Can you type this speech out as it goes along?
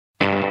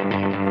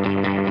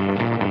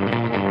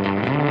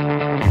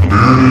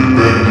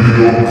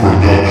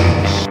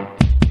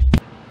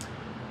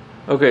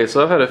Okay,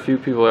 so I've had a few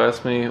people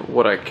ask me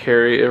what I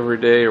carry every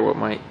day or what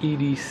my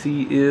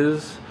EDC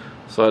is,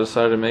 so I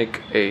decided to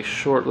make a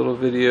short little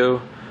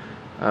video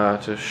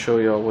to show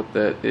y'all what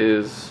that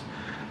is.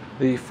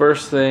 The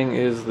first thing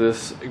is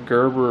this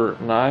Gerber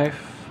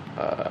knife.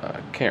 I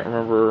can't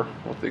remember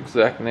what the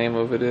exact name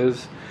of it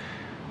is.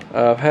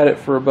 I've had it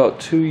for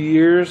about 2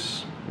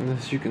 years, and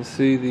as you can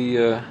see,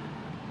 the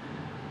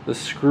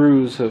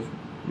screws have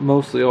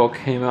mostly all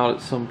came out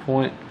at some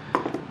point.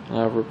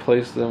 I've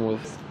replaced them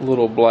with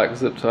little black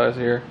zip ties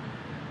here,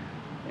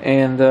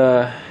 and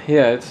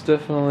yeah, it's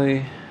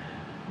definitely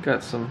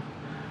got some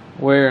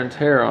wear and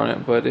tear on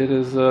it, but it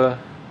has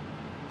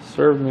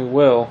served me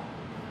well.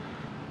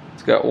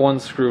 It's got one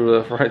screw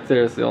left right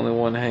there. It's the only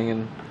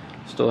one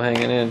still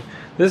hanging in.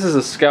 This is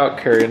a scout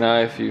carry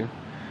knife. You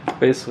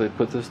basically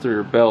put this through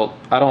your belt.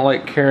 I don't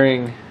like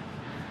carrying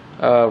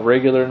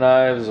regular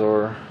knives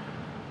or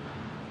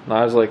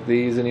knives like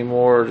these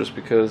anymore, just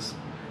because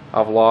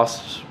I've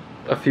lost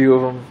a few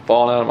of them,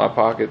 falling out of my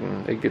pocket,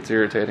 and it gets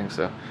irritating,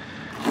 so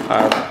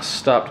I've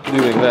stopped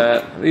doing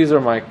that. These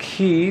are my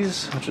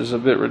keys, which is a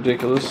bit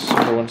ridiculous.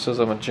 Everyone says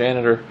I'm a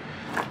janitor.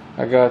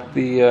 I got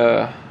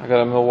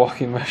a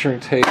Milwaukee measuring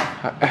tape.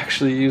 I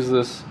actually use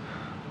this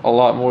a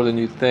lot more than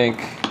you'd think.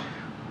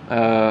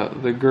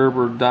 The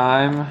Gerber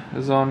dime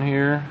is on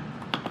here.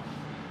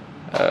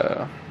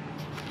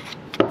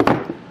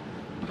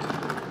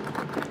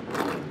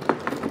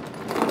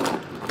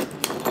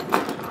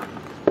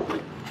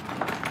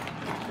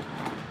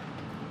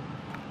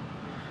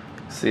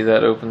 See,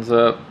 that opens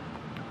up,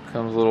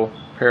 comes a little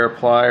pair of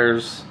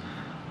pliers,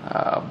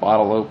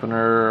 bottle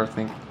opener, I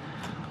think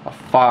a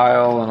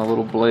file and a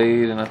little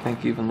blade, and I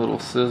think even little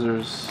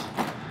scissors.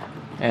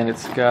 And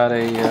it's got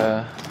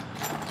a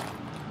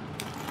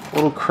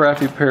little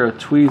crappy pair of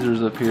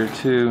tweezers up here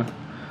too.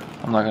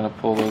 I'm not going to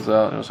pull those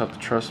out, you'll just have to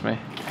trust me.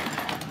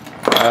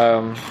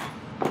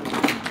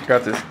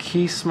 Got this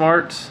Key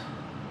Smart.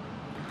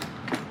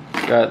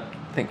 Got,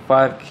 I think,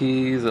 5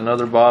 keys,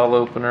 another bottle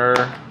opener,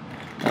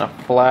 and a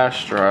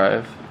flash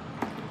drive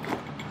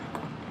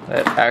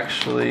that I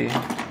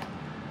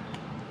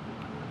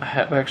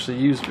have actually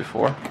used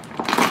before.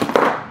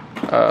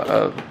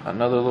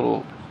 Another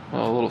little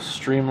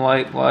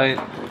Streamlight light.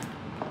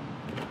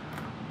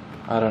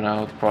 I don't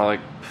know, it's probably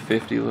like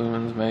 50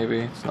 lumens maybe.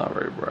 It's not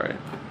very bright,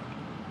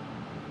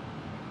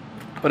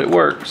 but it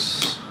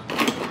works.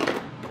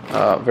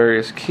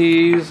 Various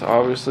keys,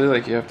 obviously,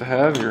 like you have to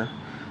have your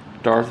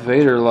Darth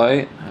Vader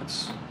light.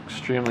 That's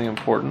extremely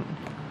important.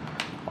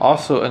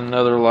 Also,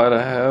 another light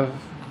I have.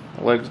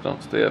 My legs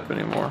don't stay up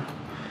anymore.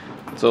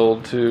 It's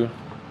old too,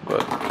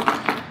 but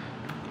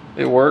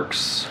it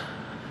works.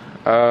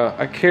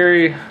 I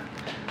carry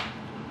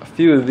a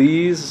few of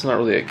these. It's not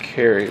really a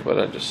carry, but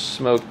I just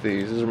smoke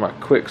these. These are my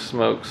quick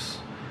smokes.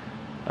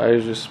 I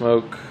usually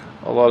smoke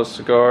a lot of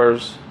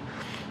cigars.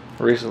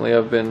 Recently,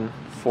 I've been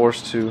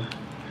forced to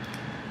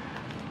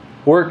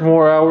work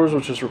more hours,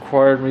 which has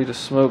required me to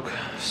smoke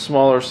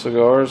smaller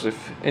cigars.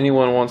 If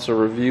anyone wants a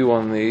review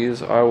on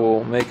these, I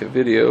will make a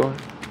video.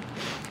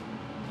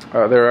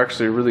 They're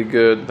actually really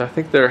good. I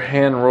think they're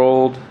hand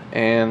rolled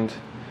and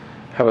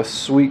have a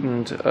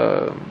sweetened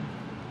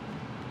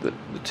the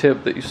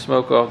tip that you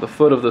smoke off the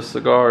foot of the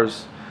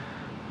cigars.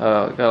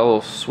 Got a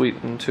little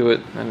sweeten to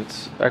it, and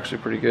it's actually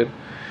pretty good.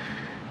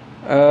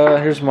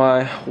 Here's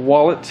my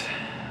wallet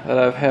that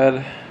I've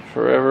had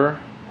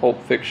forever.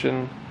 Pulp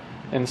Fiction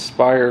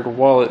inspired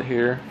wallet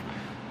here.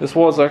 This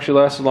wallet's actually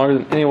lasted longer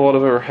than any wallet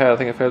I've ever had. I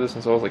think I've had this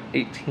since I was like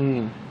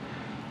 18.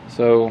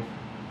 So,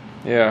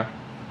 yeah.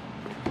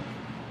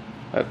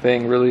 That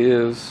thing really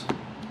is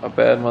a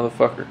bad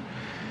motherfucker.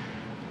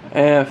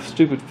 And a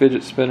stupid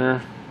fidget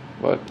spinner.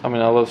 But, I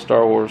mean, I love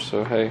Star Wars,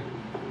 so hey.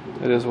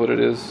 It is what it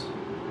is.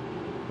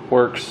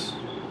 Works.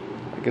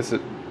 I guess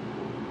it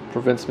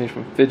prevents me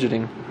from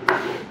fidgeting.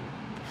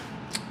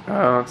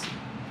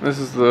 This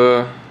is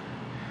the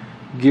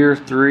Gear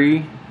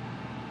 3.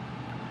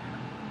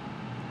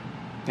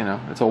 You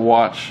know, it's a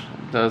watch.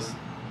 It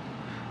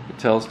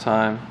tells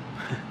time.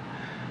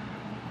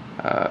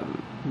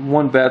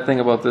 One bad thing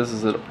about this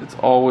is that it's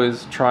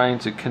always trying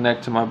to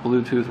connect to my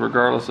Bluetooth,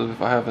 regardless of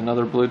if I have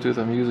another Bluetooth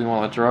I'm using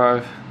while I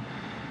drive.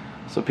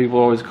 So people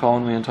are always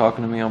calling me and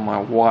talking to me on my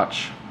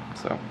watch.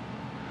 So,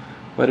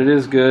 but it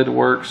is good. It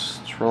works.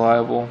 It's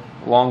reliable.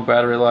 Long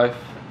battery life.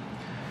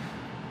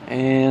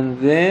 And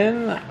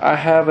then I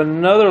have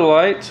another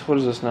light. What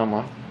is this now?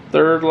 My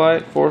third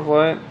light, fourth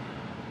light.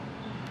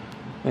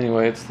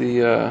 Anyway, it's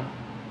the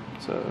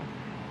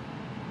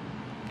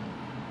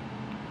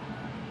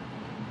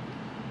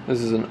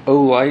this is an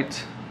O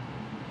light.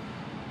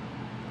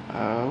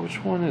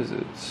 Which one is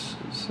it? Does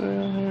it say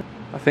on here?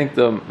 I think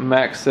the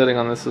max setting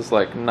on this is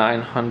like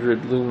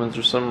 900 lumens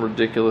or some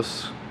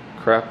ridiculous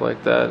crap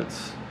like that.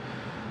 It's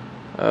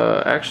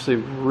actually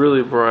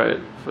really bright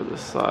for the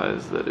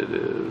size that it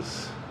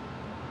is.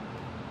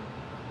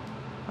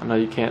 I know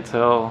you can't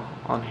tell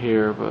on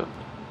here, but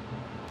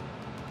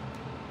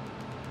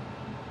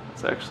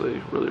it's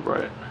actually really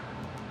bright.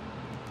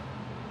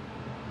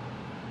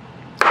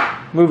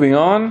 moving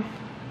on,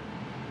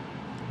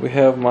 we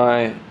have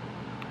my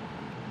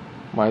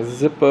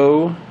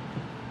Zippo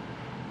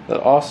that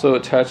also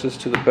attaches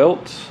to the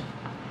belt.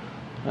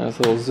 Nice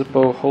little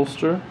Zippo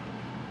holster.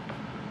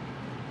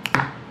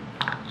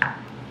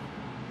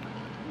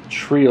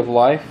 Tree of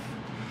Life.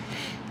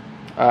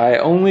 I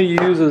only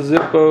use a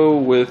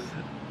Zippo with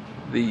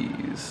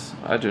these.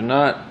 I do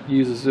not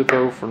use a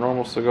Zippo for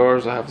normal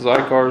cigars. I have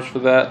Zicars for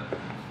that,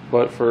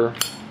 but for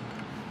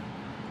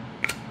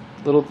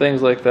little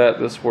things like that,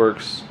 this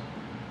works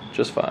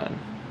just fine.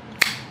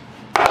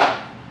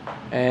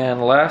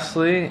 And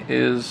lastly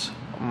is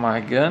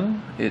my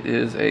gun. It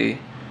is a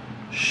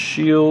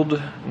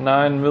Shield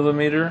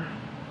 9mm.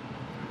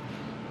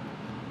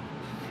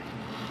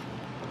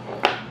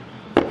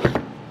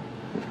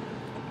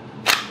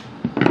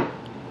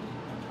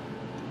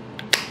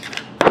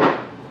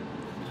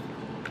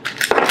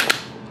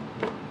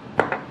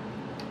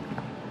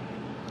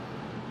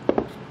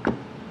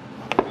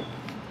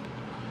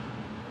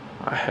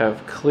 I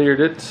have cleared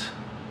it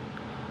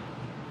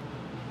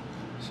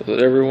so that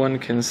everyone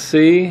can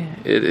see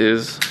it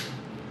is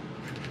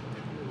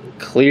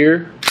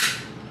clear.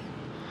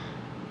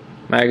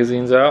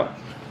 Magazine's out.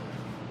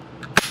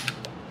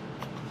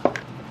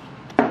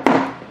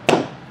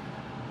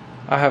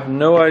 I have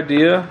no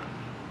idea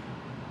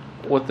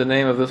what the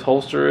name of this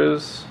holster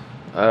is.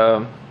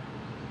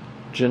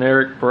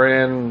 Generic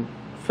brand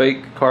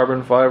fake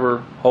carbon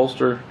fiber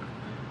holster,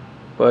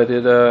 but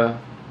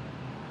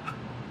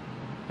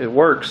it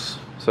works.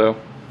 So,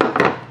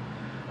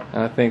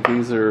 and I think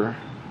these are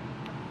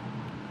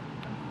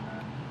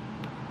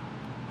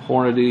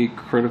Hornady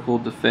critical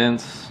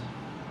defense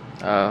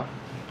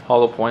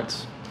hollow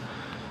points.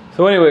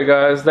 So anyway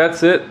guys,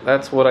 that's it.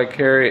 That's what I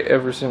carry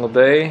every single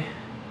day.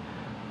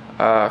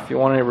 If you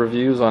want any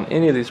reviews on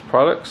any of these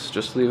products,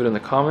 just leave it in the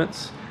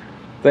comments.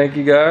 Thank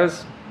you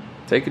guys.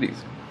 Take it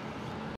easy.